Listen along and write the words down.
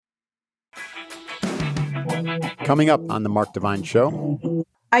Coming up on the Mark Divine Show.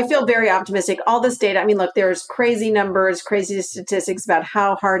 I feel very optimistic. All this data, I mean, look, there's crazy numbers, crazy statistics about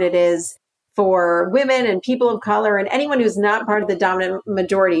how hard it is for women and people of color and anyone who's not part of the dominant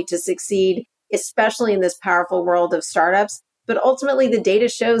majority to succeed, especially in this powerful world of startups. But ultimately, the data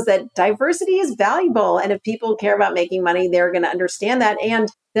shows that diversity is valuable. And if people care about making money, they're going to understand that. And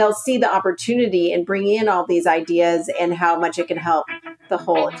they'll see the opportunity in bringing in all these ideas and how much it can help the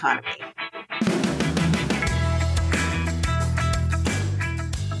whole economy.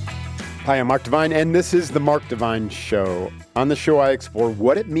 Hi, I'm Mark Divine, and this is the Mark Divine Show. On the show, I explore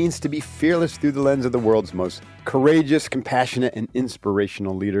what it means to be fearless through the lens of the world's most courageous, compassionate, and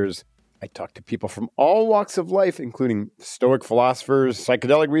inspirational leaders. I talk to people from all walks of life, including Stoic philosophers,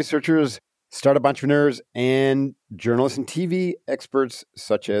 psychedelic researchers, startup entrepreneurs, and journalists and TV experts,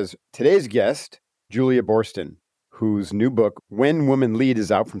 such as today's guest, Julia Boorstin, whose new book, When Women Lead,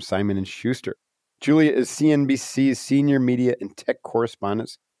 is out from Simon & Schuster. Julia is CNBC's senior media and tech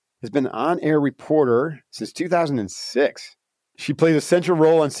correspondent, has been an on-air reporter since 2006. She plays a central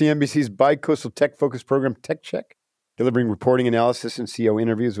role on CNBC's bi-coastal tech-focused program, Tech Check, delivering reporting analysis and CEO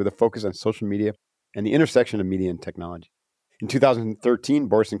interviews with a focus on social media and the intersection of media and technology. In 2013,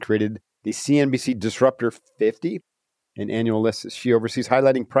 Boorstin created the CNBC Disruptor 50, an annual list she oversees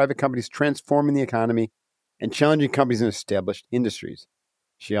highlighting private companies transforming the economy and challenging companies in established industries.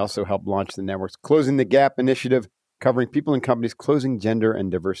 She also helped launch the network's Closing the Gap initiative, covering people and companies closing gender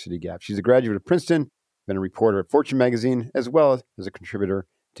and diversity gaps. She's a graduate of Princeton, been a reporter at Fortune magazine, as well as a contributor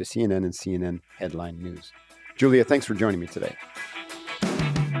to CNN and CNN Headline News. Julia, thanks for joining me today.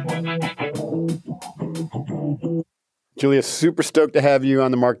 Julia, super stoked to have you on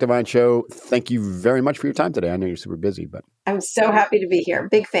the Mark Divine Show. Thank you very much for your time today. I know you're super busy, but I'm so happy to be here.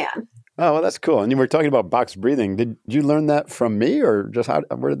 Big fan. Oh, well, that's cool. And you were talking about box breathing. Did you learn that from me or just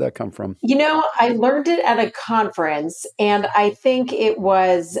where did that come from? You know, I learned it at a conference, and I think it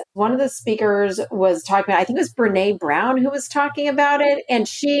was one of the speakers was talking about, I think it was Brene Brown who was talking about it. And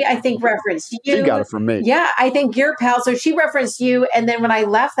she, I think, referenced you. She got it from me. Yeah, I think your pal. So she referenced you. And then when I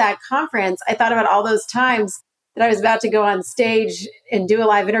left that conference, I thought about all those times that I was about to go on stage and do a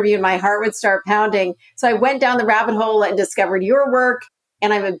live interview and my heart would start pounding. So I went down the rabbit hole and discovered your work.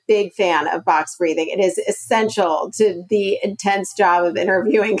 And I'm a big fan of box breathing. It is essential to the intense job of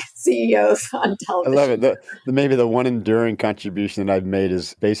interviewing CEOs on television. I love it. Maybe the one enduring contribution that I've made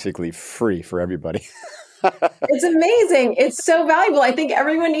is basically free for everybody. It's amazing. It's so valuable. I think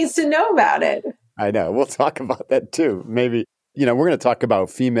everyone needs to know about it. I know. We'll talk about that too. Maybe, we're going to talk about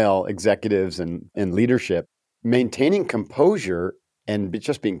female executives and leadership, maintaining composure and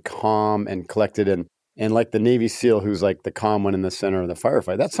just being calm and collected and like the Navy SEAL who's like the calm one in the center of the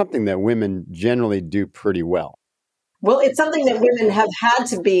firefight. That's something that women generally do pretty well. Well, it's something that women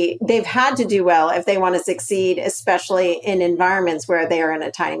they've had to do well if they want to succeed, especially in environments where they are in a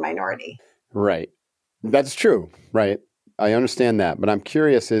tiny minority. Right. That's true. Right. I understand that. But I'm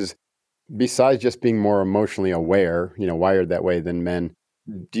curious is, besides just being more emotionally aware, wired that way than men,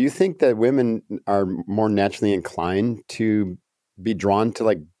 do you think that women are more naturally inclined to be drawn to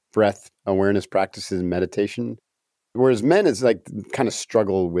like breath awareness practices and meditation, whereas men is like kind of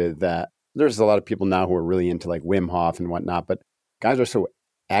struggle with that? There's a lot of people now who are really into like Wim Hof and whatnot, but guys are so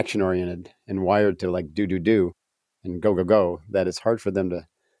action oriented and wired to like do and go that it's hard for them to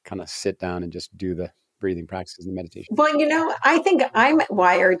kind of sit down and just do the breathing practices and meditation. Well, I think I'm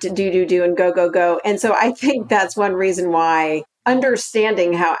wired to do and go. And so I think that's one reason why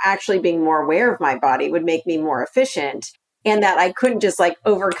understanding how actually being more aware of my body would make me more efficient. And that I couldn't just like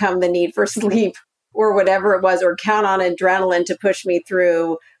overcome the need for sleep or whatever it was, or count on adrenaline to push me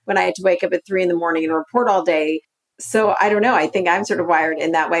through when I had to wake up at 3 a.m. and report all day. So I don't know. I think I'm sort of wired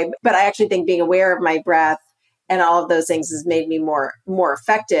in that way. But I actually think being aware of my breath and all of those things has made me more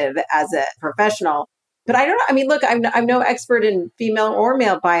effective as a professional. But I don't know. I mean, look, I'm no expert in female or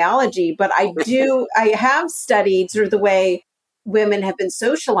male biology, but I have studied sort of the way women have been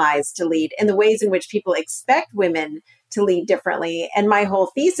socialized to lead and the ways in which people expect women to lead differently. And my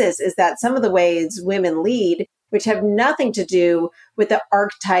whole thesis is that some of the ways women lead, which have nothing to do with the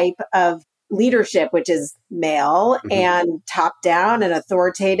archetype of leadership, which is male and top down and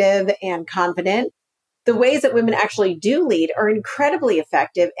authoritative and confident, the ways that women actually do lead are incredibly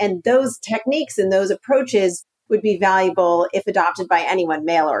effective. And those techniques and those approaches would be valuable if adopted by anyone,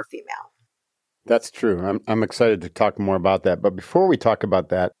 male or female. That's true. I'm excited to talk more about that. But before we talk about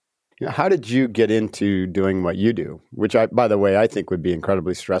that, how did you get into doing what you do? Which, by the way, I think would be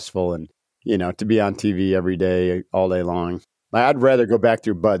incredibly stressful, and to be on TV every day, all day long. I'd rather go back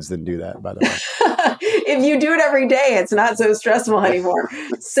through buds than do that. By the way, if you do it every day, it's not so stressful anymore.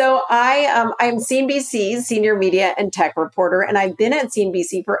 So I'm CNBC's senior media and tech reporter, and I've been at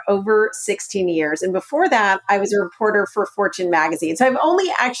CNBC for over 16 years. And before that, I was a reporter for Fortune magazine. So I've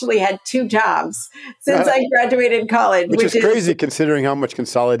only actually had 2 jobs since I graduated college. Which is crazy considering how much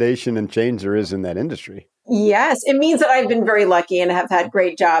consolidation and change there is in that industry. Yes, it means that I've been very lucky and have had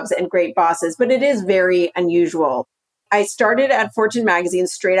great jobs and great bosses, but it is very unusual. I started at Fortune magazine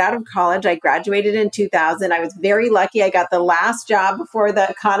straight out of college. I graduated in 2000. I was very lucky. I got the last job before the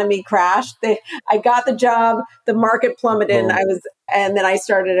economy crashed. I got the job, the market plummeted, and then I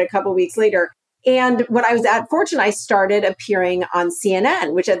started a couple weeks later. And when I was at Fortune, I started appearing on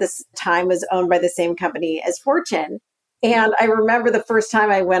CNN, which at this time was owned by the same company as Fortune. And I remember the first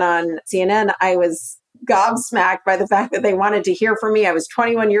time I went on CNN, I was gobsmacked by the fact that they wanted to hear from me. I was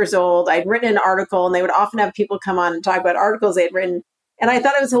 21 years old. I'd written an article, and they would often have people come on and talk about articles they'd written. And I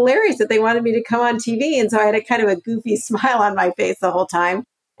thought it was hilarious that they wanted me to come on TV. And so I had a kind of a goofy smile on my face the whole time.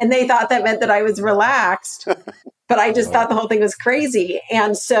 And they thought that meant that I was relaxed, but I just thought the whole thing was crazy.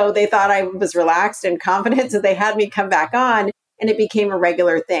 And so they thought I was relaxed and confident. So they had me come back on, and it became a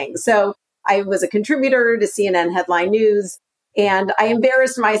regular thing. So I was a contributor to CNN Headline News, and I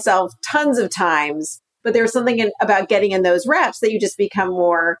embarrassed myself tons of times. But there's something about getting in those reps that you just become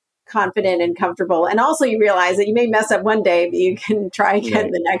more confident and comfortable. And also you realize that you may mess up one day, but you can try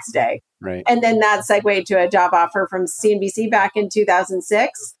again the next day. Right. And then that segued to a job offer from CNBC back in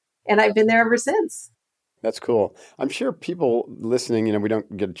 2006. And I've been there ever since. That's cool. I'm sure people listening, we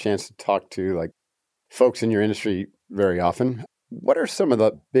don't get a chance to talk to like folks in your industry very often. What are some of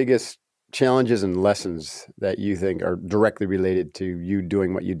the biggest challenges and lessons that you think are directly related to you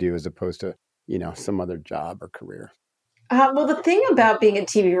doing what you do as opposed to some other job or career? Well, the thing about being a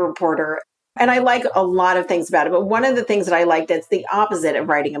TV reporter, and I like a lot of things about it, but one of the things that I like that's the opposite of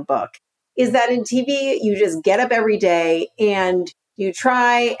writing a book is that in TV, you just get up every day and you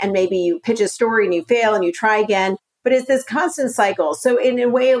try, and maybe you pitch a story and you fail and you try again, but it's this constant cycle. So in a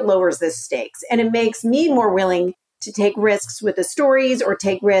way, it lowers the stakes, and it makes me more willing to take risks with the stories or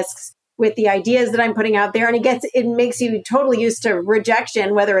take risks with the ideas that I'm putting out there. And it makes you totally used to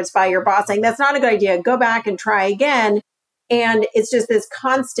rejection, whether it's by your boss saying, that's not a good idea, go back and try again. And it's just this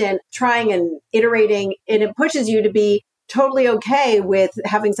constant trying and iterating, and it pushes you to be totally okay with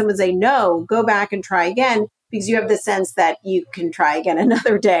having someone say, no, go back and try again, because you have the sense that you can try again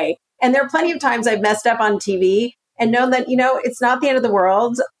another day. And there are plenty of times I've messed up on TV and known that, it's not the end of the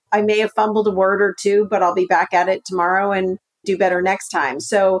world. I may have fumbled a word or two, but I'll be back at it tomorrow and do better next time.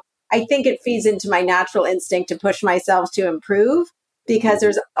 So I think it feeds into my natural instinct to push myself to improve, because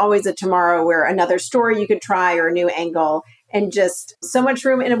there's always a tomorrow where another story you could try or a new angle, and just so much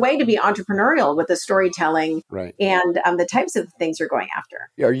room in a way to be entrepreneurial with the storytelling and the types of things you're going after.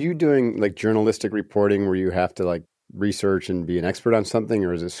 Are you doing like journalistic reporting where you have to like research and be an expert on something,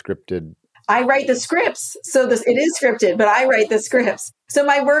 or is it scripted? I write the scripts. So it is scripted, but I write the scripts. So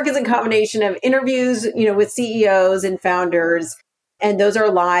my work is a combination of interviews, with CEOs and founders, and those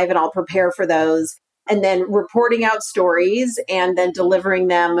are live, and I'll prepare for those. And then reporting out stories and then delivering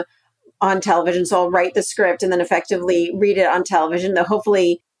them on television. So I'll write the script and then effectively read it on television, though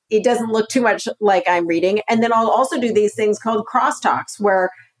hopefully it doesn't look too much like I'm reading. And then I'll also do these things called crosstalks,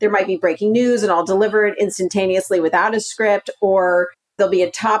 where there might be breaking news and I'll deliver it instantaneously without a script, or there'll be a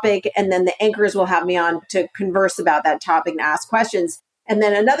topic and then the anchors will have me on to converse about that topic and ask questions. And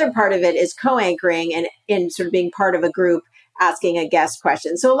then another part of it is co-anchoring and sort of being part of a group asking a guest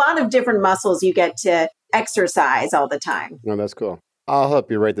question. So a lot of different muscles you get to exercise all the time. Oh, that's cool. I'll help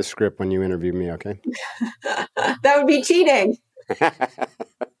you write the script when you interview me, okay? That would be cheating.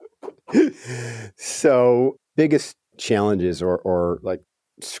 So biggest challenges or like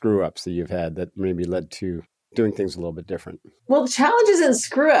screw ups that you've had that maybe led to doing things a little bit different? Well, challenges and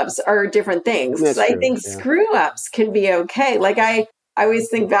screw ups are different things. That's I true, think screw ups can be okay. Like I always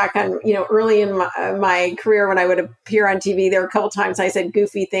think back on, early in my career when I would appear on TV, there were a couple times I said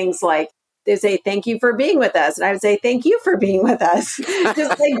goofy things like, they say, thank you for being with us. And I would say, thank you for being with us.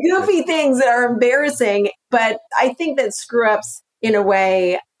 Just like goofy things that are embarrassing. But I think that screw ups in a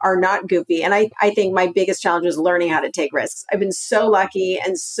way are not goofy. And I think my biggest challenge was learning how to take risks. I've been so lucky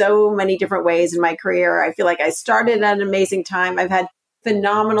in so many different ways in my career. I feel like I started at an amazing time. I've had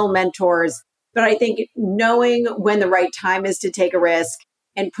phenomenal mentors. But I think knowing when the right time is to take a risk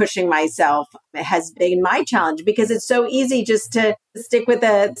and pushing myself has been my challenge, because it's so easy just to stick with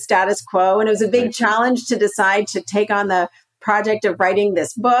the status quo. And it was a big challenge to decide to take on the project of writing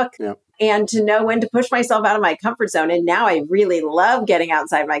this book and to know when to push myself out of my comfort zone. And now I really love getting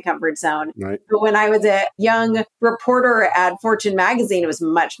outside my comfort zone. Right. But when I was a young reporter at Fortune magazine, it was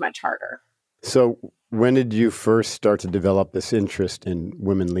much, much harder. So When did you first start to develop this interest in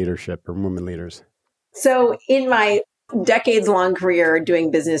women leadership or women leaders? So in my decades-long career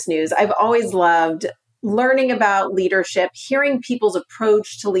doing business news, I've always loved learning about leadership, hearing people's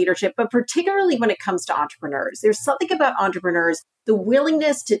approach to leadership, but particularly when it comes to entrepreneurs. There's something about entrepreneurs, the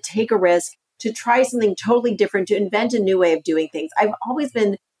willingness to take a risk, to try something totally different, to invent a new way of doing things. I've always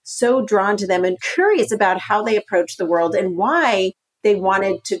been so drawn to them and curious about how they approach the world and why they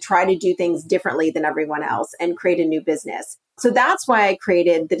wanted to try to do things differently than everyone else and create a new business. So that's why I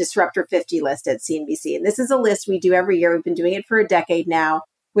created the Disruptor 50 list at CNBC. And this is a list we do every year. We've been doing it for a decade now,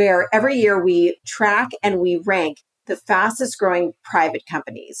 where every year we track and we rank the fastest growing private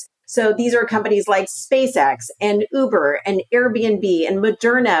companies. So these are companies like SpaceX and Uber and Airbnb and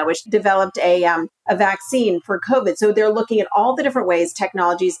Moderna, which developed a vaccine for COVID. So they're looking at all the different ways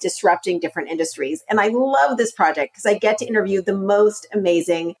technology is disrupting different industries. And I love this project because I get to interview the most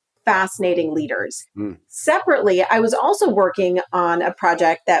amazing, fascinating leaders. Separately, I was also working on a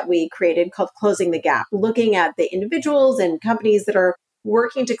project that we created called Closing the Gap, looking at the individuals and companies that are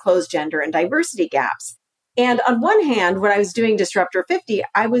working to close gender and diversity gaps. And on one hand, when I was doing Disruptor 50,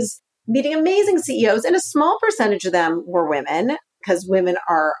 I was meeting amazing CEOs, and a small percentage of them were women, because women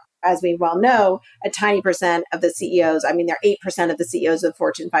are, as we well know, a tiny percent of the CEOs. I mean, they're 8% of the CEOs of the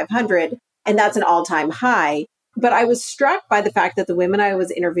Fortune 500, and that's an all-time high. But I was struck by the fact that the women I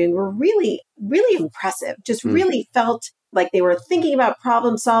was interviewing were really, really impressive, just really felt like they were thinking about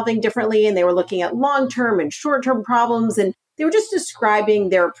problem solving differently, and they were looking at long-term and short-term problems, and they were just describing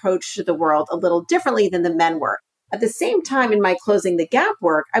their approach to the world a little differently than the men were. At the same time, in my Closing the Gap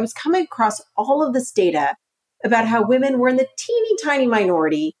work, I was coming across all of this data about how women were in the teeny tiny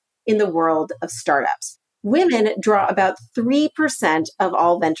minority in the world of startups. Women draw about 3% of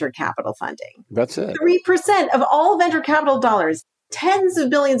all venture capital funding. That's it. 3% of all venture capital dollars. Tens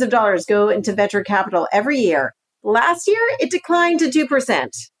of billions of dollars go into venture capital every year. Last year, it declined to 2%.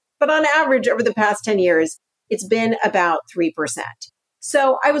 But on average, over the past 10 years, it's been about 3%.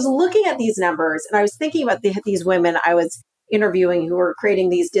 So I was looking at these numbers and I was thinking about these women I was interviewing who were creating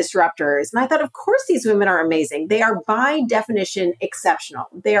these disruptors. And I thought, of course, these women are amazing. They are by definition exceptional.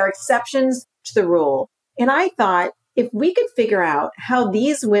 They are exceptions to the rule. And I thought, if we could figure out how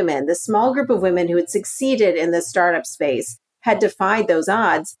these women, the small group of women who had succeeded in the startup space, had defied those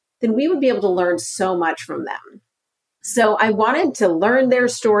odds, then we would be able to learn so much from them. So I wanted to learn their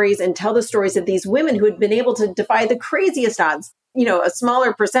stories and tell the stories of these women who had been able to defy the craziest odds, a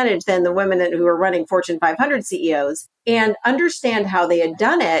smaller percentage than the women who were running Fortune 500 CEOs, and understand how they had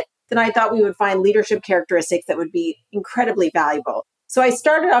done it. Then I thought we would find leadership characteristics that would be incredibly valuable. So I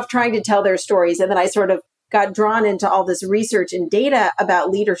started off trying to tell their stories, and then I sort of got drawn into all this research and data about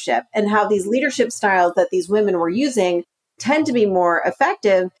leadership and how these leadership styles that these women were using tend to be more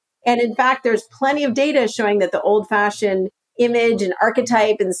effective. And in fact, there's plenty of data showing that the old-fashioned image and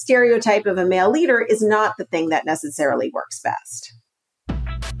archetype and stereotype of a male leader is not the thing that necessarily works best.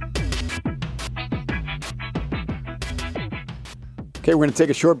 Okay, we're going to take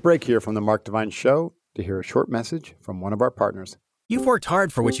a short break here from the Mark Divine Show to hear a short message from one of our partners. You've worked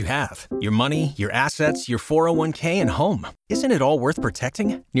hard for what you have. Your money, your assets, your 401k, and home. Isn't it all worth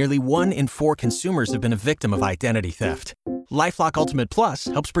protecting? Nearly 1 in 4 consumers have been a victim of identity theft. LifeLock Ultimate Plus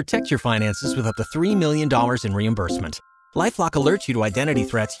helps protect your finances with up to $3 million in reimbursement. LifeLock alerts you to identity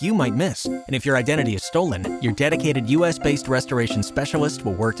threats you might miss. And if your identity is stolen, your dedicated U.S.-based restoration specialist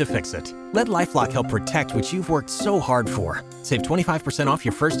will work to fix it. Let LifeLock help protect what you've worked so hard for. Save 25% off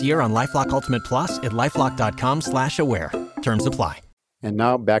your first year on LifeLock Ultimate Plus at LifeLock.com/aware. Terms apply. And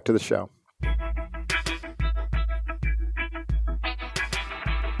now back to the show.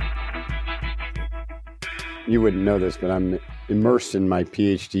 You wouldn't know this, but I'm immersed in my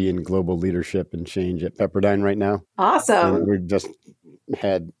PhD in global leadership and change at Pepperdine right now. Awesome. And we've just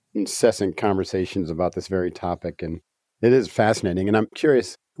had incessant conversations about this very topic, and it is fascinating. And I'm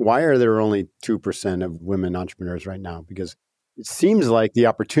curious, why are there only 2% of women entrepreneurs right now? Because it seems like the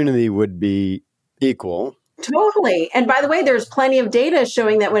opportunity would be equal. Totally. And by the way, there's plenty of data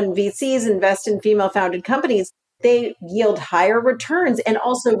showing that when VCs invest in female-founded companies, they yield higher returns and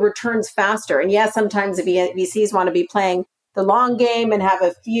also returns faster. And yes, sometimes the VCs want to be playing the long game and have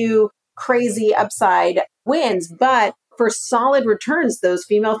a few crazy upside wins, but for solid returns, those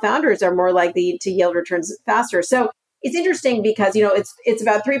female founders are more likely to yield returns faster. So it's interesting because, it's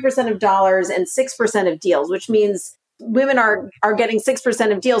about 3% of dollars and 6% of deals, which means women are getting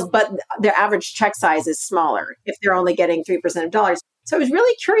 6% of deals, but their average check size is smaller if they're only getting 3% of dollars. So I was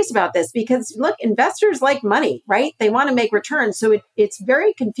really curious about this because, look, investors like money, right? They want to make returns. So it's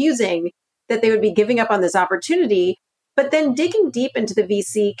very confusing that they would be giving up on this opportunity. But then digging deep into the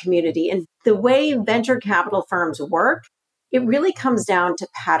VC community and the way venture capital firms work, it really comes down to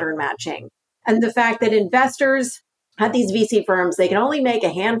pattern matching. And the fact that investors at these VC firms, they can only make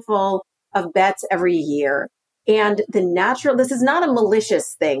a handful of bets every year. And this is not a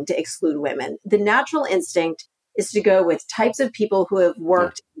malicious thing to exclude women. The natural instinct is to go with types of people who have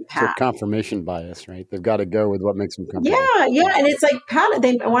worked in the past. So confirmation bias, right? They've got to go with what makes them comfortable. Yeah. And it's like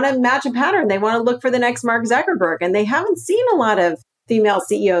they want to match a pattern. They want to look for the next Mark Zuckerberg. And they haven't seen a lot of female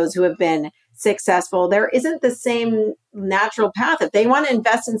CEOs who have been successful. There isn't the same natural path. If they want to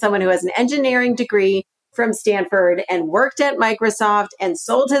invest in someone who has an engineering degree from Stanford and worked at Microsoft and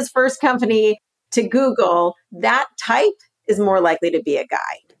sold his first company to Google, that type is more likely to be a guy.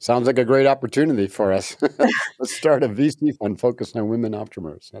 Sounds like a great opportunity for us. Let's start a VC fund focused on women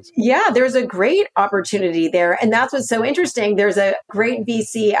entrepreneurs. There's a great opportunity there. And that's what's so interesting. There's a great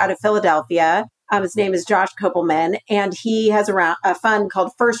VC out of Philadelphia. His name is Josh Kopelman, and he has a fund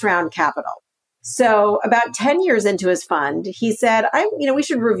called First Round Capital. So about 10 years into his fund, he said, we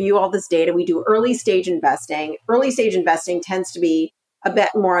should review all this data. We do early stage investing. Early stage investing tends to be a bit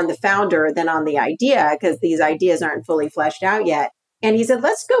more on the founder than on the idea because these ideas aren't fully fleshed out yet. And he said,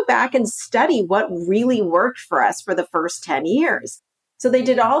 let's go back and study what really worked for us for the first 10 years. So they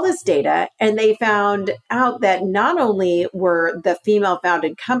did all this data and they found out that not only were the female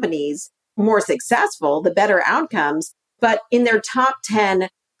founded companies more successful, the better outcomes, but in their top 10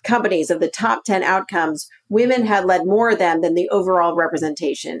 companies, of the top 10 outcomes, women had led more of them than the overall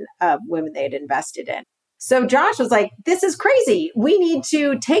representation of women they had invested in. So Josh was like, this is crazy. We need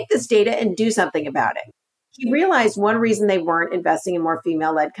to take this data and do something about it. He realized one reason they weren't investing in more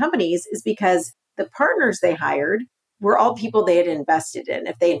female-led companies is because the partners they hired were all people they had invested in.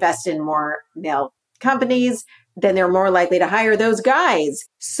 If they invested in more male companies, then they're more likely to hire those guys.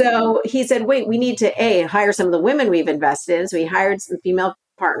 So he said, wait, we need to hire some of the women we've invested in. So he hired some female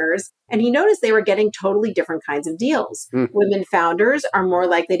partners, and he noticed they were getting totally different kinds of deals. Women founders are more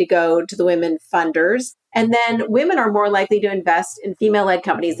likely to go to the women funders, and then women are more likely to invest in female-led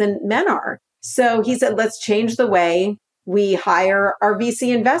companies than men are. So he said, let's change the way we hire our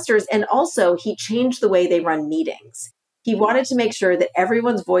VC investors. And also he changed the way they run meetings. He wanted to make sure that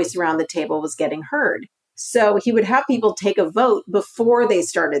everyone's voice around the table was getting heard. So he would have people take a vote before they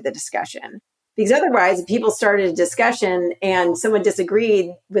started the discussion. Because otherwise, if people started a discussion and someone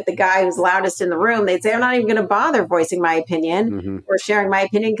disagreed with the guy who's loudest in the room, they'd say, I'm not even going to bother voicing my opinion or sharing my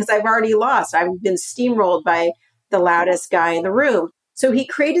opinion because I've already lost. I've been steamrolled by the loudest guy in the room. So he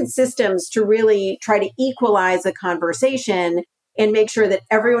created systems to really try to equalize the conversation and make sure that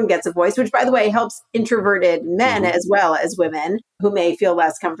everyone gets a voice, which, by the way, helps introverted men as well as women who may feel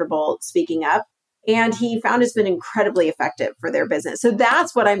less comfortable speaking up. And he found it's been incredibly effective for their business. So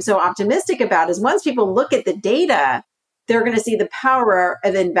that's what I'm so optimistic about is once people look at the data, they're going to see the power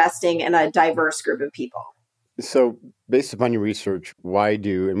of investing in a diverse group of people. So based upon your research,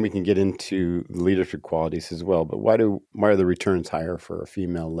 and we can get into leadership qualities as well, but why are the returns higher for a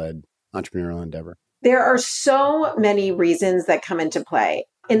female-led entrepreneurial endeavor? There are so many reasons that come into play.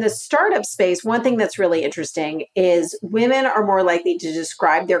 In the startup space, one thing that's really interesting is women are more likely to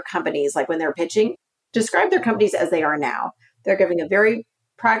describe their companies, like when they're pitching, describe their companies as they are now. They're giving a very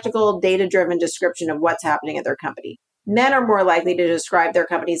practical, data-driven description of what's happening at their company. Men are more likely to describe their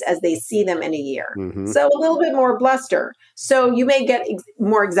companies as they see them in a year. So a little bit more bluster. So you may get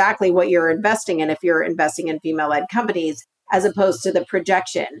more exactly what you're investing in if you're investing in female-led companies, as opposed to the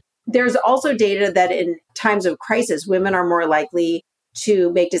projection. There's also data that in times of crisis, women are more likely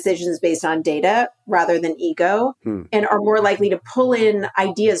to make decisions based on data rather than ego and are more likely to pull in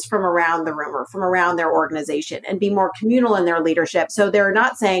ideas from around the room or from around their organization and be more communal in their leadership. So they're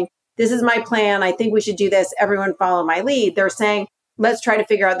not saying, this is my plan, I think we should do this, everyone follow my lead. They're saying, let's try to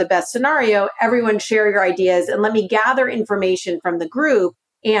figure out the best scenario, everyone share your ideas, and let me gather information from the group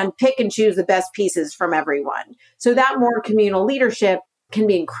and pick and choose the best pieces from everyone. So that more communal leadership can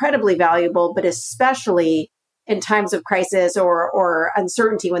be incredibly valuable, but especially in times of crisis or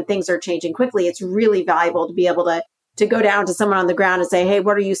uncertainty when things are changing quickly, it's really valuable to be able to go down to someone on the ground and say, hey,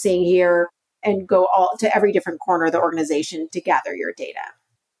 what are you seeing here? And go all to every different corner of the organization to gather your data.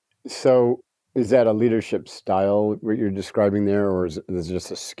 So is that a leadership style, what you're describing there, or is it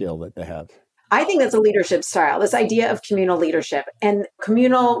just a skill that they have? I think that's a leadership style, this idea of communal leadership and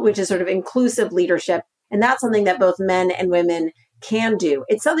communal, which is sort of inclusive leadership. And that's something that both men and women can do.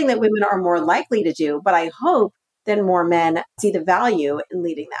 It's something that women are more likely to do, but I hope that more men see the value in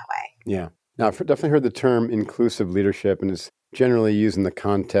leading that way. Yeah. Now, I've definitely heard the term inclusive leadership, and it's generally used in the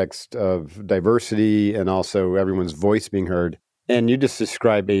context of diversity and also everyone's voice being heard. And you just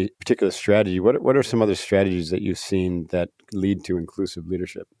described a particular strategy. What are some other strategies that you've seen that lead to inclusive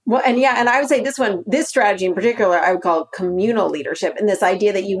leadership? Well, and I would say this strategy in particular, I would call communal leadership. And this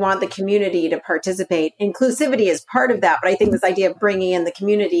idea that you want the community to participate. Inclusivity is part of that. But I think this idea of bringing in the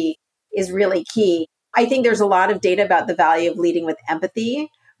community is really key. I think there's a lot of data about the value of leading with empathy.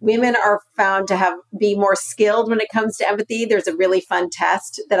 Women are found to be more skilled when it comes to empathy. There's a really fun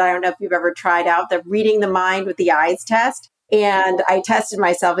test that I don't know if you've ever tried out, the reading the mind with the eyes test. And I tested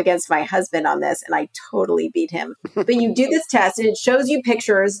myself against my husband on this, and I totally beat him. But you do this test, and it shows you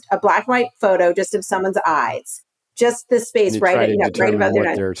pictures, a black and white photo just of someone's eyes, just the space right about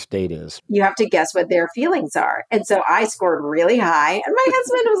what their state is. You have to guess what their feelings are. And so I scored really high, and my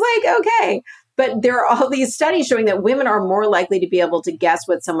husband was like, okay. But there are all these studies showing that women are more likely to be able to guess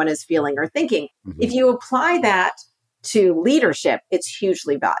what someone is feeling or thinking. Mm-hmm. If you apply that to leadership, it's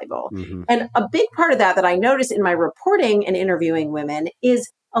hugely valuable. Mm-hmm. And a big part of that I notice in my reporting and interviewing women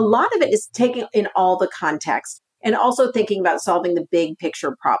is a lot of it is taking in all the context and also thinking about solving the big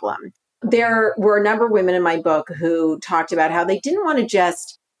picture problem. There were a number of women in my book who talked about how they didn't want to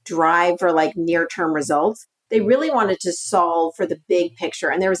just drive for like near-term results. They really wanted to solve for the big picture.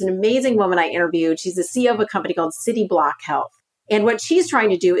 And there was an amazing woman I interviewed. She's the CEO of a company called City Block Health. And what she's trying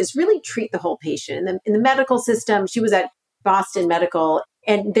to do is really treat the whole patient. In the medical system, she was at Boston Medical,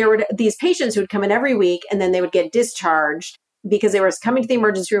 and there were these patients who would come in every week, and then they would get discharged because they were coming to the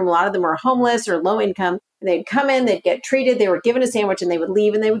emergency room. A lot of them were homeless or low income, and they'd come in, they'd get treated, they were given a sandwich, and they would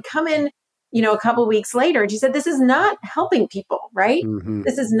leave, and they would come in, a couple of weeks later. And she said, this is not helping people, right? Mm-hmm.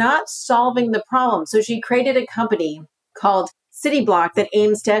 This is not solving the problem. So she created a company called City Block that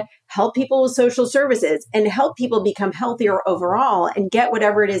aims to help people with social services and help people become healthier overall and get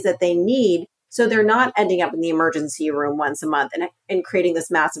whatever it is that they need. So they're not ending up in the emergency room once a month and creating this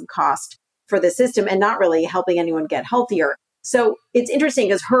massive cost for the system and not really helping anyone get healthier. So it's interesting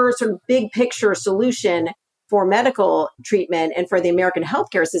because her sort of big picture solution for medical treatment and for the American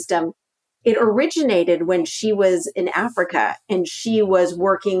healthcare system, it originated when she was in Africa and she was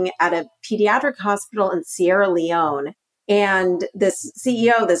working at a pediatric hospital in Sierra Leone. And this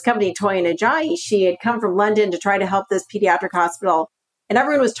CEO of this company, Toyin Ajayi, she had come from London to try to help this pediatric hospital. And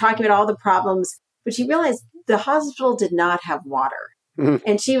everyone was talking about all the problems, but she realized the hospital did not have water. Mm-hmm.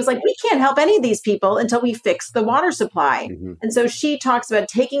 And she was like, we can't help any of these people until we fix the water supply. Mm-hmm. And so she talks about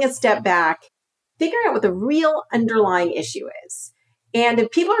taking a step back, figuring out what the real underlying issue is. And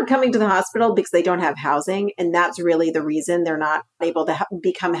if people are coming to the hospital because they don't have housing, and that's really the reason they're not able to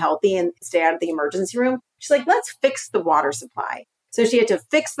become healthy and stay out of the emergency room, she's like, let's fix the water supply. So she had to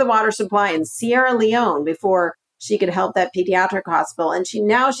fix the water supply in Sierra Leone before she could help that pediatric hospital. And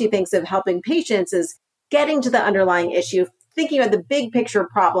she thinks of helping patients as getting to the underlying issue, thinking about the big picture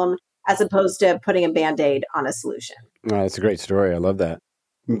problem as opposed to putting a Band-Aid on a solution. Oh, that's a great story. I love that.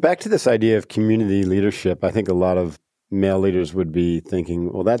 Back to this idea of community leadership, I think a lot of male leaders would be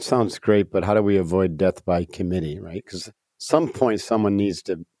thinking, well, that sounds great, but how do we avoid death by committee, right? Because at some point, someone needs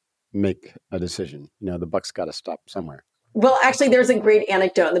to make a decision. The buck's got to stop somewhere. Well, actually, there's a great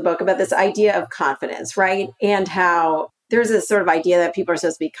anecdote in the book about this idea of confidence, right? And how there's this sort of idea that people are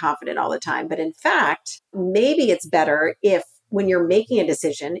supposed to be confident all the time. But in fact, maybe it's better if when you're making a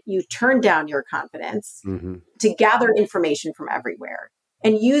decision, you turn down your confidence to gather information from everywhere.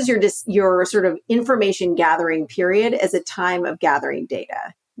 And use your sort of information gathering period as a time of gathering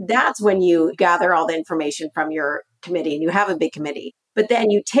data. That's when you gather all the information from your committee, and you have a big committee. But then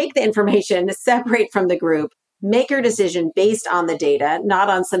you take the information, separate from the group, make your decision based on the data, not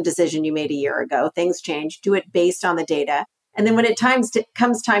on some decision you made a year ago. Things change. Do it based on the data. And then when it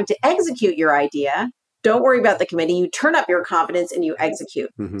comes time to execute your idea, don't worry about the committee. You turn up your confidence and you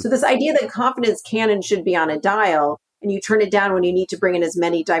execute. Mm-hmm. So this idea that confidence can and should be on a dial, and you turn it down when you need to bring in as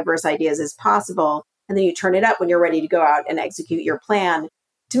many diverse ideas as possible. And then you turn it up when you're ready to go out and execute your plan.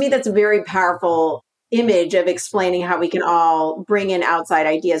 To me, that's a very powerful image of explaining how we can all bring in outside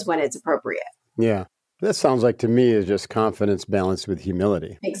ideas when it's appropriate. Yeah. That sounds like to me is just confidence balanced with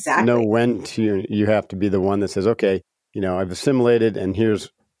humility. Exactly. Know when you have to be the one that says, okay, I've assimilated and here's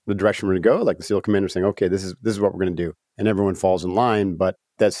the direction we're going to go. Like the SEAL commander saying, okay, this is what we're going to do. And everyone falls in line. But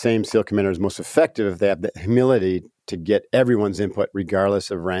that same SEAL commander is most effective if they have the humility to get everyone's input, regardless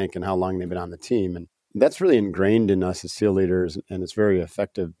of rank and how long they've been on the team. And that's really ingrained in us as SEAL leaders. And it's very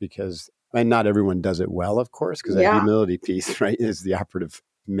effective because, and not everyone does it well, of course, because that humility piece, right, is the operative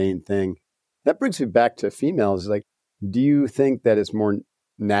main thing. That brings me back to females. Like, do you think that it's more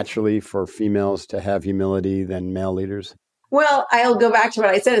naturally for females to have humility than male leaders? Well, I'll go back to what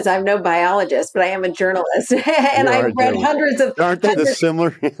I said is I'm no biologist, but I am a journalist. And I've read hundreds of... Aren't they the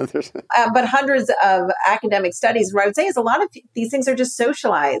similar? But hundreds of academic studies. What I would say is a lot of these things are just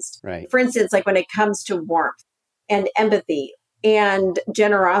socialized. Right. For instance, like when it comes to warmth and empathy and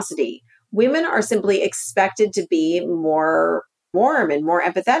generosity, women are simply expected to be more warm and more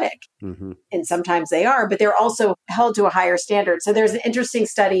empathetic. Mm-hmm. And sometimes they are, but they're also held to a higher standard. So there's an interesting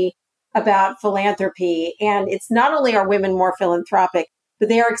study about philanthropy. And it's not only are women more philanthropic, but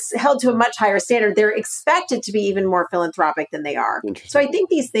they are held to a much higher standard. They're expected to be even more philanthropic than they are. So I think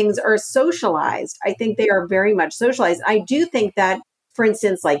these things are socialized. I think they are very much socialized. I do think that, for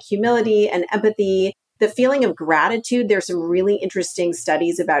instance, like humility and empathy, the feeling of gratitude, there's some really interesting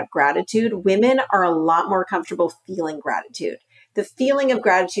studies about gratitude. Women are a lot more comfortable feeling gratitude. The feeling of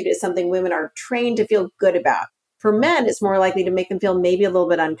gratitude is something women are trained to feel good about. For men, it's more likely to make them feel maybe a little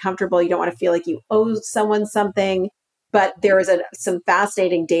bit uncomfortable. You don't want to feel like you owe someone something. But there is some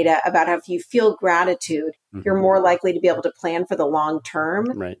fascinating data about how if you feel gratitude, you're more likely to be able to plan for the long term.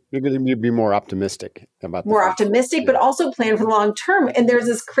 Right. You're going to be more optimistic about more optimistic, but also plan for the long term. And there's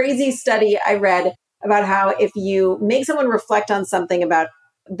this crazy study I read about how if you make someone reflect on something about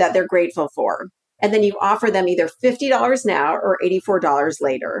that they're grateful for, and then you offer them either $50 now or $84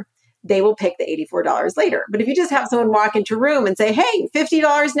 later, they will pick the $84 later. But if you just have someone walk into a room and say, hey,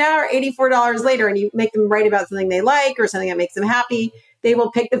 $50 now or $84 later, and you make them write about something they like or something that makes them happy, they will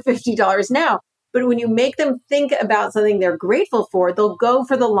pick the $50 now. But when you make them think about something they're grateful for, they'll go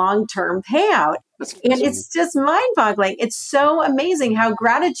for the long-term payout. And it's just mind-boggling. It's so amazing how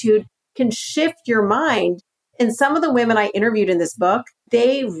gratitude can shift your mind. And some of the women I interviewed in this book,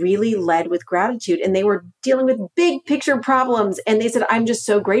 they really led with gratitude and they were dealing with big picture problems. And they said, I'm just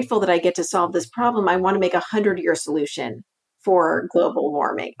so grateful that I get to solve this problem. I want to make 100-year solution for global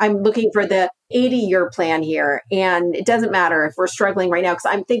warming. I'm looking for the 80-year plan here. And it doesn't matter if we're struggling right now, because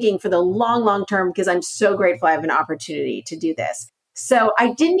I'm thinking for the long, long term, because I'm so grateful I have an opportunity to do this. So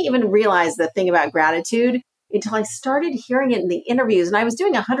I didn't even realize the thing about gratitude until I started hearing it in the interviews. And I was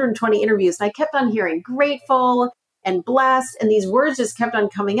doing 120 interviews and I kept on hearing grateful and blessed. And these words just kept on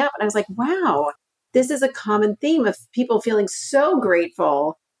coming up. And I was like, wow, this is a common theme of people feeling so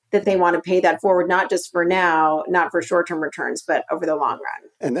grateful that they want to pay that forward, not just for now, not for short-term returns, but over the long run.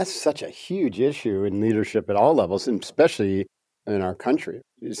 And that's such a huge issue in leadership at all levels, and especially in our country.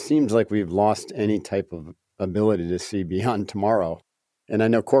 It seems like we've lost any type of ability to see beyond tomorrow. And I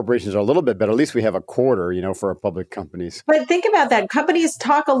know corporations are a little bit, but at least we have a quarter, for our public companies. But think about that. Companies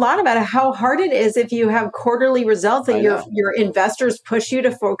talk a lot about how hard it is if you have quarterly results and your investors push you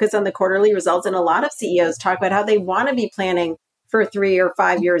to focus on the quarterly results. And a lot of CEOs talk about how they want to be planning for 3 or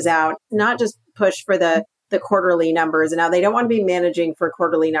 5 years out, not just push for the quarterly numbers. And now they don't want to be managing for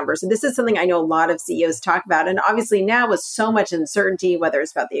quarterly numbers. And this is something I know a lot of CEOs talk about. And obviously now with so much uncertainty, whether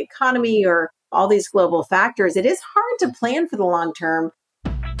it's about the economy or all these global factors, it is hard to plan for the long term.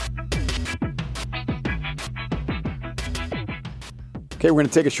 Okay, we're going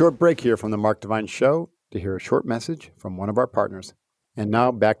to take a short break here from the Mark Divine Show to hear a short message from one of our partners. And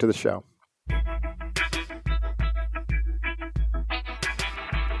now back to the show.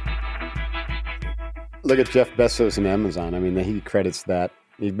 Look at Jeff Bezos and Amazon. I mean, he credits that.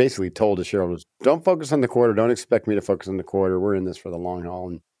 He basically told his shareholders, don't focus on the quarter. Don't expect me to focus on the quarter. We're in this for the long haul.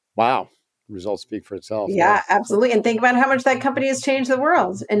 And wow, results speak for itself. Yeah, absolutely. And think about how much that company has changed the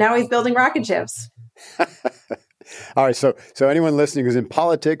world. And now he's building rocket ships. All right. So anyone listening who's in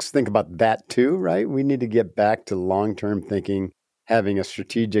politics, think about that too, right? We need to get back to long-term thinking, having a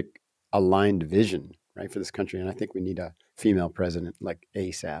strategic aligned vision, right, for this country. And I think we need a female president like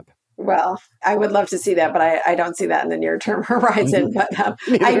ASAP. Well, I would love to see that, but I don't see that in the near-term horizon. But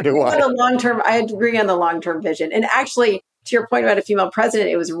I agree on the long-term vision. And actually, to your point about a female president,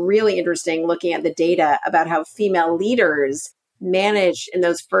 it was really interesting looking at the data about how female leaders managed in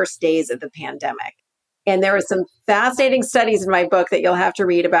those first days of the pandemic. And there were some fascinating studies in my book that you'll have to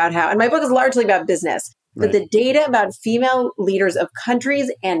read about how, and my book is largely about business, but the data about female leaders of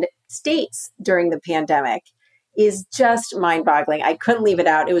countries and states during the pandemic is just mind-boggling. I couldn't leave it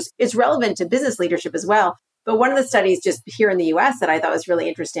out. It's relevant to business leadership as well. But one of the studies just here in the US that I thought was really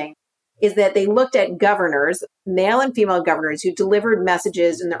interesting is that they looked at governors, male and female governors, who delivered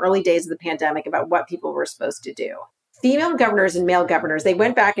messages in the early days of the pandemic about what people were supposed to do. Female governors and male governors, they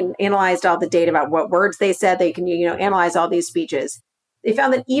went back and analyzed all the data about what words they said. They can, analyze all these speeches. They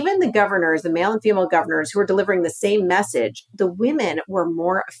found that even the governors, the male and female governors who were delivering the same message, the women were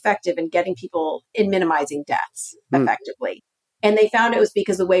more effective in getting people in minimizing deaths effectively. And they found it was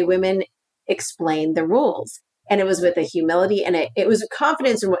because the way women explained the rules. And it was with a humility and it was a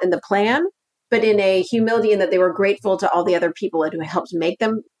confidence in the plan, but in a humility in that they were grateful to all the other people who helped make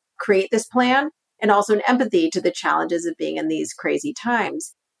them create this plan, and also an empathy to the challenges of being in these crazy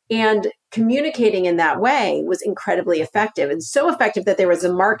times. And communicating in that way was incredibly effective, and so effective that there was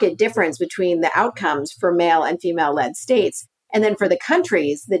a marked difference between the outcomes for male and female-led states. And then for the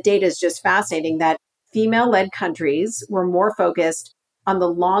countries, the data is just fascinating that female-led countries were more focused on the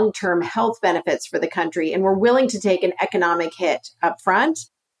long-term health benefits for the country and were willing to take an economic hit up front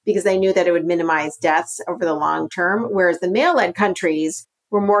because they knew that it would minimize deaths over the long term, whereas the male-led countries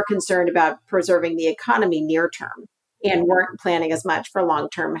were more concerned about preserving the economy near term and weren't planning as much for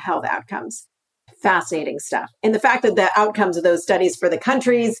long-term health outcomes. Fascinating stuff. And the fact that the outcomes of those studies for the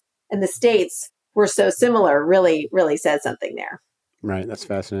countries and the states were so similar really, really says something there. Right. That's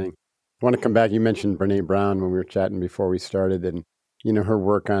fascinating. I want to come back. You mentioned Brene Brown when we were chatting before we started, and, her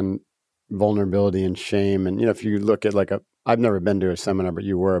work on vulnerability and shame. And, if you look at I've never been to a seminar, but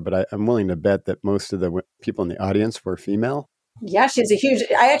you were, but I'm willing to bet that most of the people in the audience were female. Yeah, she's a huge,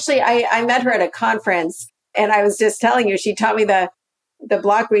 I met her at a conference, and I was just telling you, she taught me the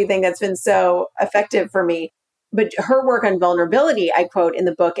block breathing that's been so effective for me. But her work on vulnerability, I quote in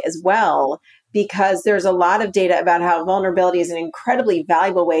the book as well, because there's a lot of data about how vulnerability is an incredibly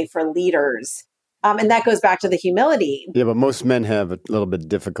valuable way for leaders. And that goes back to the humility. Yeah, but most men have a little bit of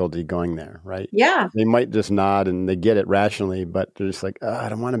difficulty going there, right? Yeah. They might just nod and they get it rationally, but they're just like, I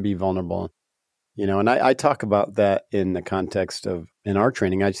don't want to be vulnerable. And I talk about that in the context of, in our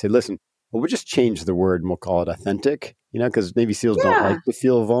training, I say, listen, we'll just change the word and we'll call it authentic, because Navy SEALs don't like to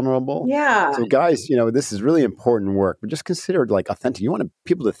feel vulnerable. Yeah. So guys, this is really important work, but just consider it like authentic. You want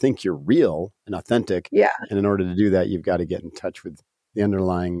people to think you're real and authentic. Yeah. And in order to do that, you've got to get in touch with the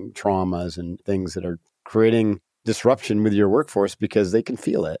underlying traumas and things that are creating disruption with your workforce because they can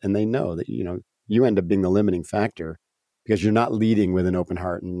feel it and they know that, you end up being the limiting factor because you're not leading with an open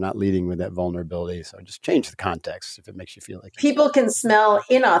heart and not leading with that vulnerability. So just change the context if it makes you feel like people can smell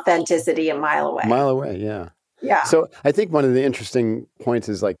inauthenticity a mile away. A mile away, yeah. Yeah. So I think one of the interesting points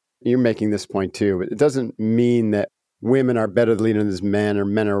is you're making this point too, but it doesn't mean that women are better leaders than men or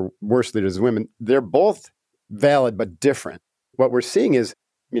men are worse leaders than women. They're both valid, but different. What we're seeing is,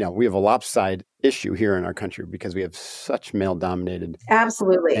 we have a lopsided issue here in our country because we have such male-dominated.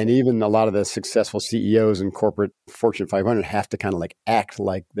 Absolutely. And even a lot of the successful CEOs and corporate Fortune 500 have to kind of act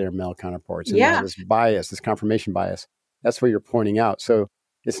like their male counterparts. And this bias, this confirmation bias, that's what you're pointing out. So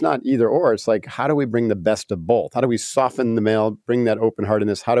it's not either or. It's how do we bring the best of both? How do we soften the male, bring that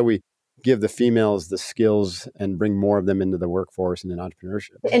open-heartedness? How do we give the females the skills and bring more of them into the workforce and in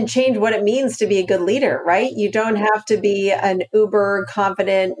entrepreneurship? And change what it means to be a good leader, right? You don't have to be an uber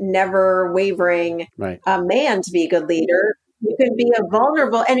confident, never wavering man to be a good leader. You can be a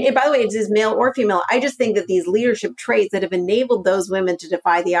vulnerable, and by the way, it's male or female. I just think that these leadership traits that have enabled those women to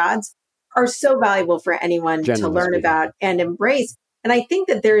defy the odds are so valuable for anyone to learn about and embrace. And I think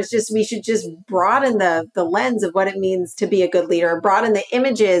that we should just broaden the lens of what it means to be a good leader, broaden the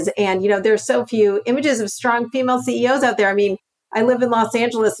images. And, there's so few images of strong female CEOs out there. I mean, I live in Los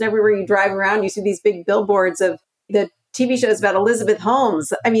Angeles and everywhere you drive around, you see these big billboards of the TV shows about Elizabeth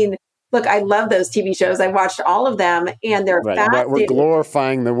Holmes. I mean, look, I love those TV shows. I watched all of them and they're fascinating. We're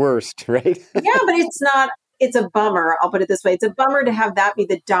glorifying the worst, right? Yeah, but it's a bummer. I'll put it this way. It's a bummer to have that be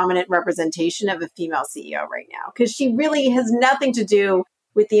the dominant representation of a female CEO right now, because she really has nothing to do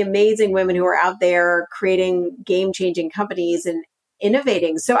with the amazing women who are out there creating game-changing companies and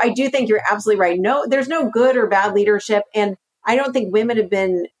innovating. So I do think you're absolutely right. No, there's no good or bad leadership. And I don't think women have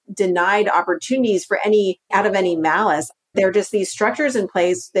been denied opportunities out of any malice. There are just these structures in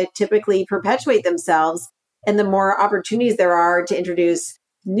place that typically perpetuate themselves. And the more opportunities there are to introduce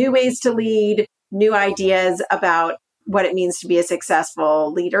new ways to lead, new ideas about what it means to be a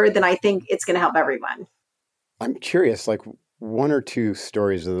successful leader, then I think it's going to help everyone. I'm curious, one or two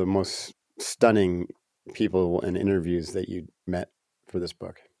stories of the most stunning people and interviews that you met for this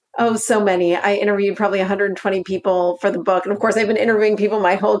book. Oh, so many. I interviewed probably 120 people for the book. And of course, I've been interviewing people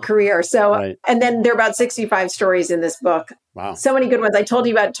my whole career. So, And then there are about 65 stories in this book. Wow. So many good ones. I told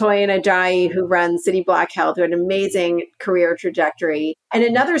you about Toyin Ajayi, who runs City Black Health, who had an amazing career trajectory. And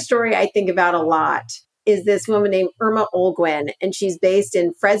another story I think about a lot is this woman named Irma Olguin. And she's based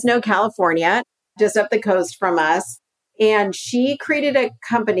in Fresno, California, just up the coast from us. And she created a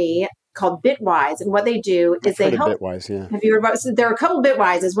company called Bitwise. And what they do is they help. Bitwise, yeah. Have you heard about? So there are a couple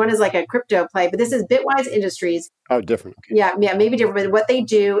Bitwises. One is like a crypto play, but this is Bitwise Industries. Oh, different. Okay. Yeah, maybe different. But what they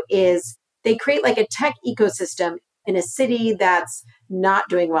do is they create a tech ecosystem in a city that's not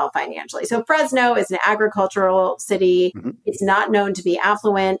doing well financially. So Fresno is an agricultural city. Mm-hmm. It's not known to be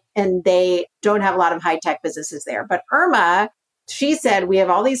affluent, and they don't have a lot of high tech businesses there. But Irma she said, we have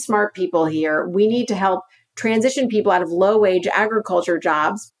all these smart people here. We need to help transition people out of low-wage agriculture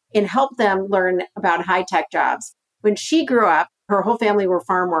jobs and help them learn about high-tech jobs. When she grew up, her whole family were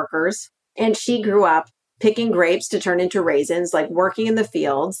farm workers, and she grew up picking grapes to turn into raisins, like working in the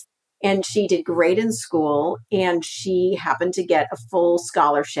fields. And she did great in school, and she happened to get a full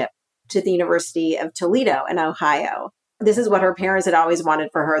scholarship to the University of Toledo in Ohio. This is what her parents had always wanted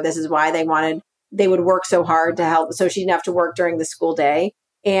for her. This is why they would work so hard to help, so she didn't have to work during the school day.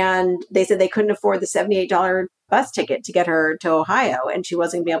 And they said they couldn't afford the $78 bus ticket to get her to Ohio, and she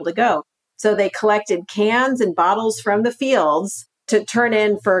wasn't going to be able to go. So they collected cans and bottles from the fields to turn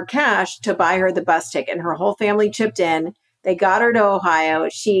in for cash to buy her the bus ticket. And her whole family chipped in. They got her to Ohio.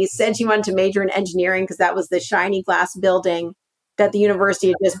 She said she wanted to major in engineering because that was the shiny glass building that the university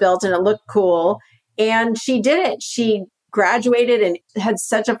had just built, and it looked cool. And she did it. She graduated and had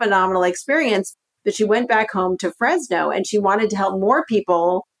such a phenomenal experience, but she went back home to Fresno, and she wanted to help more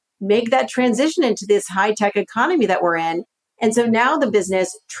people make that transition into this high-tech economy that we're in. And so now the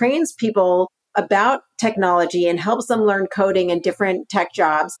business trains people about technology and helps them learn coding and different tech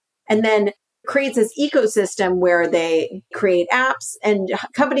jobs, and then creates this ecosystem where they create apps and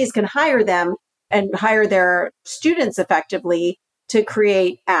companies can hire them and hire their students effectively to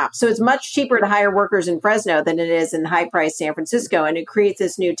create apps. So it's much cheaper to hire workers in Fresno than it is in high-priced San Francisco. And it creates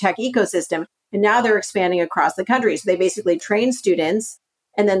this new tech ecosystem. And now they're expanding across the country. So they basically train students,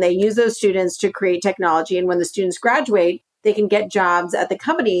 and then they use those students to create technology. And when the students graduate, they can get jobs at the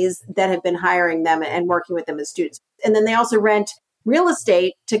companies that have been hiring them and working with them as students. And then they also rent real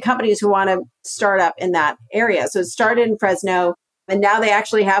estate to companies who want to start up in that area. So it started in Fresno, and now they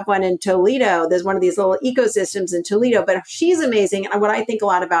actually have one in Toledo. There's one of these little ecosystems in Toledo, but she's amazing. And what I think a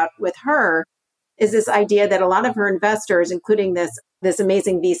lot about with her is this idea that a lot of her investors, including this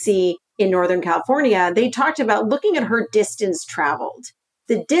amazing VC in Northern California, they talked about looking at her distance traveled.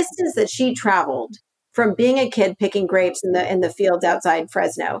 The distance that she traveled from being a kid picking grapes in the fields outside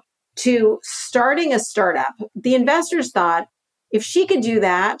Fresno to starting a startup. The investors thought, if she could do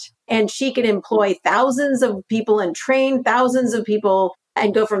that and she could employ thousands of people and train thousands of people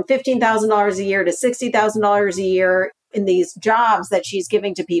and go from $15,000 a year to $60,000 a year in these jobs that she's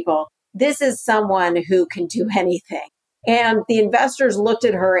giving to people, this is someone who can do anything. And the investors looked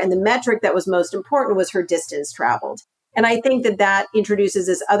at her, and the metric that was most important was her distance traveled. And I think that introduces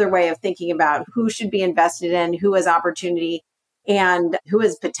this other way of thinking about who should be invested in, who has opportunity, and who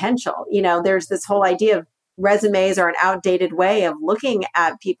has potential. You know, there's this whole idea of resumes are an outdated way of looking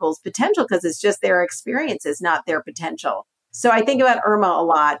at people's potential because it's just their experiences, not their potential. So I think about Irma a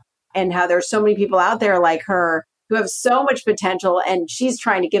lot and how there's so many people out there like her who have so much potential, and she's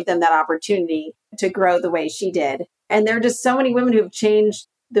trying to give them that opportunity to grow the way she did. And there are just so many women who've changed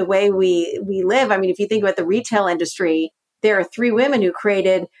the way we live. I mean, if you think about the retail industry, there are 3 women who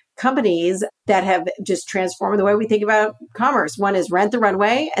created companies that have just transformed the way we think about commerce. One is Rent the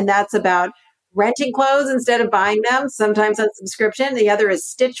Runway, and that's about renting clothes instead of buying them, sometimes on subscription. The other is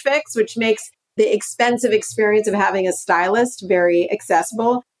Stitch Fix, which makes the expensive experience of having a stylist very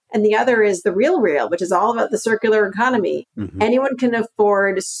accessible. And the other is the Real, which is all about the circular economy. Mm-hmm. Anyone can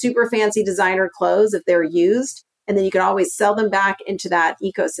afford super fancy designer clothes if they're used, and then you can always sell them back into that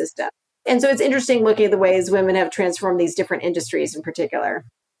ecosystem. And so it's interesting looking at the ways women have transformed these different industries in particular.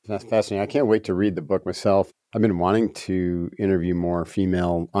 That's fascinating. I can't wait to read the book myself. I've been wanting to interview more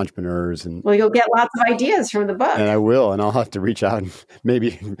female entrepreneurs. Well, you'll get lots of ideas from the book. And I will. And I'll have to reach out and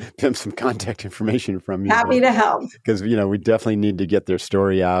maybe pimp some contact information from you. Happy to help. Because, we definitely need to get their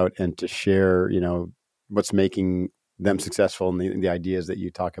story out and to share, what's making them successful and the ideas that you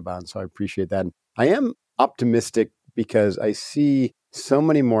talk about. And so I appreciate that. And I am optimistic because I see so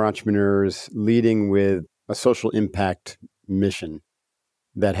many more entrepreneurs leading with a social impact mission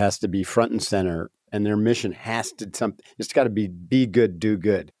that has to be front and center. And their mission has to it's got to be good, do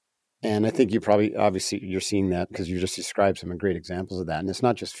good. And I think obviously you're seeing that because you just described some great examples of that. And it's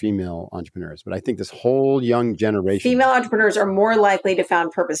not just female entrepreneurs, but I think this whole young generation. Female entrepreneurs are more likely to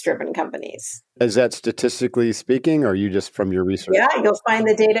found purpose-driven companies. Is that statistically speaking, or are you just from your research? Yeah, you'll find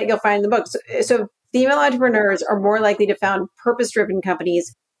the data, you'll find the book. So female entrepreneurs are more likely to found purpose-driven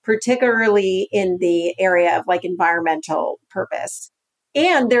companies, particularly in the area of like environmental purpose.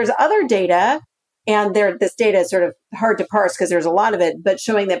 And there's other data, and this data is sort of hard to parse because there's a lot of it, but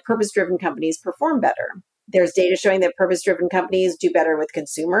showing that purpose-driven companies perform better. There's data showing that purpose-driven companies do better with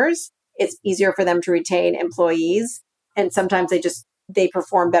consumers. It's easier for them to retain employees. And sometimes they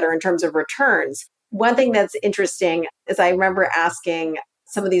perform better in terms of returns. One thing that's interesting is I remember asking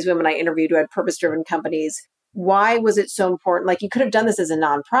some of these women I interviewed who had purpose-driven companies, why was it so important? Like, you could have done this as a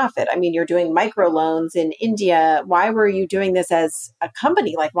nonprofit. I mean, you're doing microloans in India. Why were you doing this as a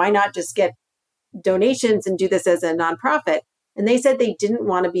company? Like, why not just get donations and do this as a nonprofit? And they said they didn't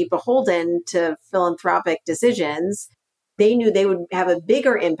want to be beholden to philanthropic decisions. They knew they would have a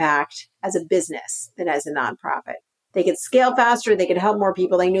bigger impact as a business than as a nonprofit. They could scale faster. They could help more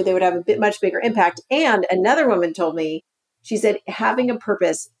people. They knew they would have a much bigger impact. And another woman told me, she said, having a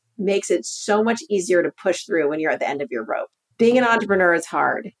purpose makes it so much easier to push through when you're at the end of your rope. Being an entrepreneur is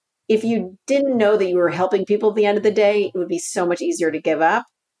hard. If you didn't know that you were helping people at the end of the day, it would be so much easier to give up.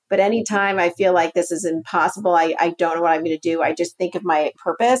 But anytime I feel like this is impossible, I don't know what I'm going to do, I just think of my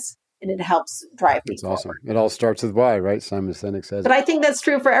purpose and it helps drive me forward. Awesome. It all starts with why, right? Simon Sinek says. But I think that's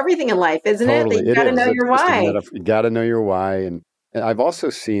true for everything in life, isn't it? That you got to know your why. You got to know your why. And I've also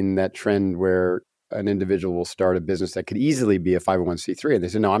seen that trend where an individual will start a business that could easily be a 501c3. And they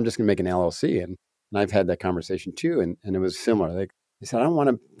say, no, I'm just going to make an LLC. And I've had that conversation too. And it was similar. They said, I don't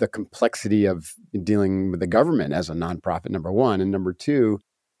want the complexity of dealing with the government as a nonprofit, number one. And number two,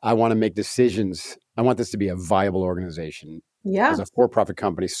 I want to make decisions. I want this to be a viable organization as a for-profit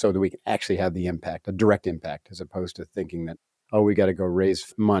company so that we can actually have the impact, a direct impact, as opposed to thinking that, oh, we got to go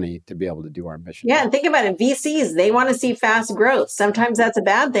raise money to be able to do our mission. Yeah, and think about it. VCs, they want to see fast growth. Sometimes that's a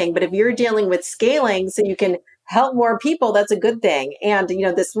bad thing, but if you're dealing with scaling so you can help more people, that's a good thing. And,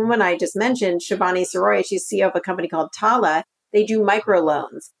 this woman I just mentioned, Shivani Saroy, she's CEO of a company called Tala. They do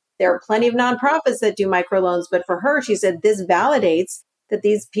microloans. There are plenty of nonprofits that do microloans, but for her, she said this validates that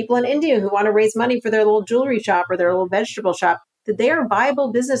these people in India who want to raise money for their little jewelry shop or their little vegetable shop, that they are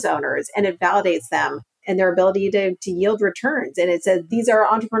viable business owners, and it validates them and their ability to yield returns. And it says these are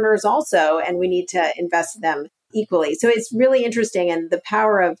entrepreneurs also, and we need to invest in them equally. So it's really interesting. And the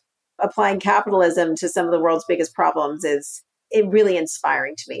power of applying capitalism to some of the world's biggest problems is really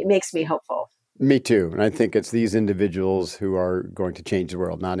inspiring to me. It makes me hopeful. Me too. And I think it's these individuals who are going to change the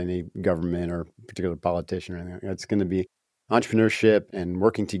world, not any government or particular politician or anything. It's going to be entrepreneurship and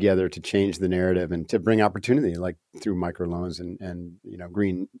working together to change the narrative and to bring opportunity, like through microloans and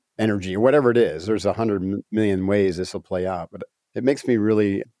green energy or whatever it is. There's 100 million ways this will play out, but it makes me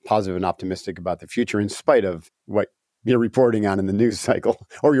really positive and optimistic about the future in spite of what you're reporting on in the news cycle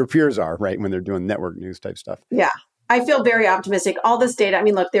or your peers are, right, when they're doing network news type stuff. Yeah. I feel very optimistic. All this data, I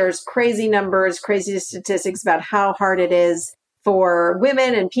mean, look, there's crazy numbers, crazy statistics about how hard it is for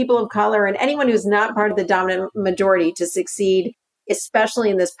women and people of color and anyone who's not part of the dominant majority to succeed,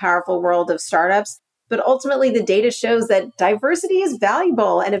 especially in this powerful world of startups. But ultimately, the data shows that diversity is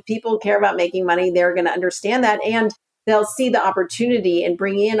valuable. And if people care about making money, they're going to understand that. And they'll see the opportunity in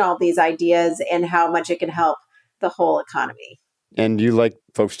bringing in all these ideas and how much it can help the whole economy. And do you like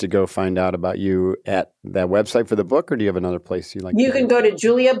folks to go find out about you at that website for the book, or do you have another place you like? You can go to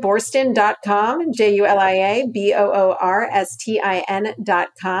juliaboorstin.com,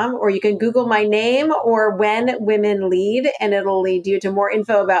 JuliaBoorstin.com, or you can Google my name or When Women Lead, and it'll lead you to more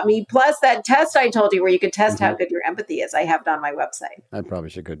info about me. Plus that test I told you where you could test how good your empathy is. I have it on my website. I probably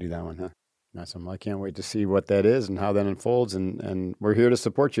should go do that one, huh? Awesome. I can't wait to see what that is and how that unfolds. And we're here to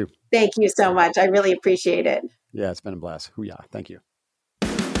support you. Thank you so much. I really appreciate it. Yeah, it's been a blast. Hoo-yah. Thank you.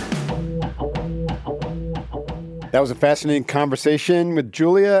 That was a fascinating conversation with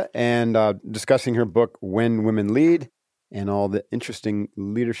Julia and discussing her book, When Women Lead, and all the interesting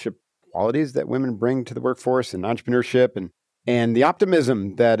leadership qualities that women bring to the workforce and entrepreneurship and the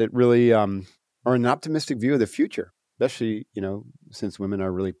optimism that it really, or an optimistic view of the future, especially, since women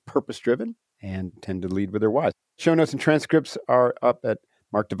are really purpose-driven and tend to lead with their whys. Show notes and transcripts are up at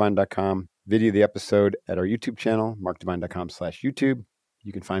markdevine.com. Video of the episode at our YouTube channel, markdevine.com/YouTube.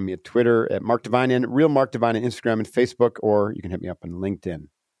 You can find me at Twitter at Mark Devine and Real Mark Devine on Instagram and Facebook, or you can hit me up on LinkedIn.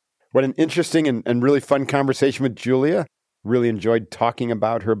 What an interesting and really fun conversation with Julia. Really enjoyed talking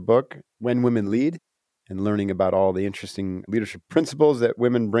about her book, When Women Lead, and learning about all the interesting leadership principles that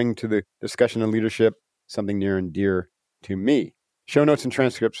women bring to the discussion of leadership, something near and dear to me. Show notes and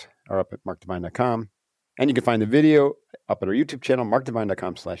transcripts are up at markdevine.com. And you can find the video up at our YouTube channel,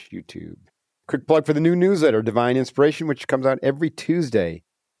 markdevine.com/YouTube. Quick plug for the new newsletter, Divine Inspiration, which comes out every Tuesday,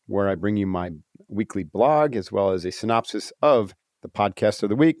 where I bring you my weekly blog as well as a synopsis of the podcast of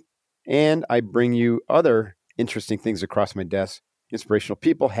the week. And I bring you other interesting things across my desk, inspirational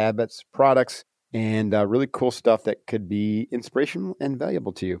people, habits, products, and really cool stuff that could be inspirational and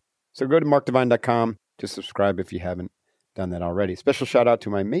valuable to you. So go to markdevine.com to subscribe if you haven't done that already. Special shout out to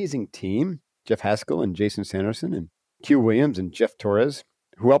my amazing team, Jeff Haskell and Jason Sanderson and Q Williams and Jeff Torres,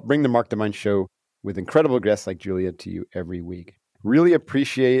 who help bring the Mark Devine Show with incredible guests like Julia to you every week. Really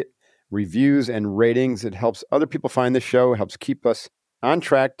appreciate reviews and ratings. It helps other people find the show. It helps keep us on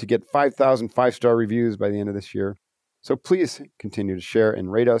track to get 5,000 five-star reviews by the end of this year. So please continue to share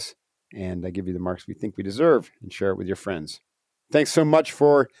and rate us, and give you the marks we think we deserve, and share it with your friends. Thanks so much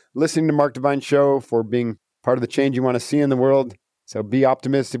for listening to Mark Divine Show, for being part of the change you want to see in the world. So be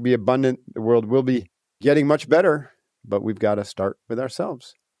optimistic, be abundant. The world will be getting much better, but we've got to start with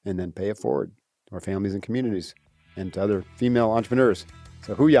ourselves and then pay it forward to our families and communities and to other female entrepreneurs.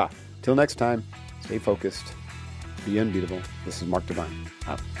 So hoo-yah. Till next time, stay focused, be unbeatable. This is Mark Divine.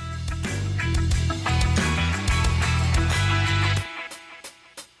 Out.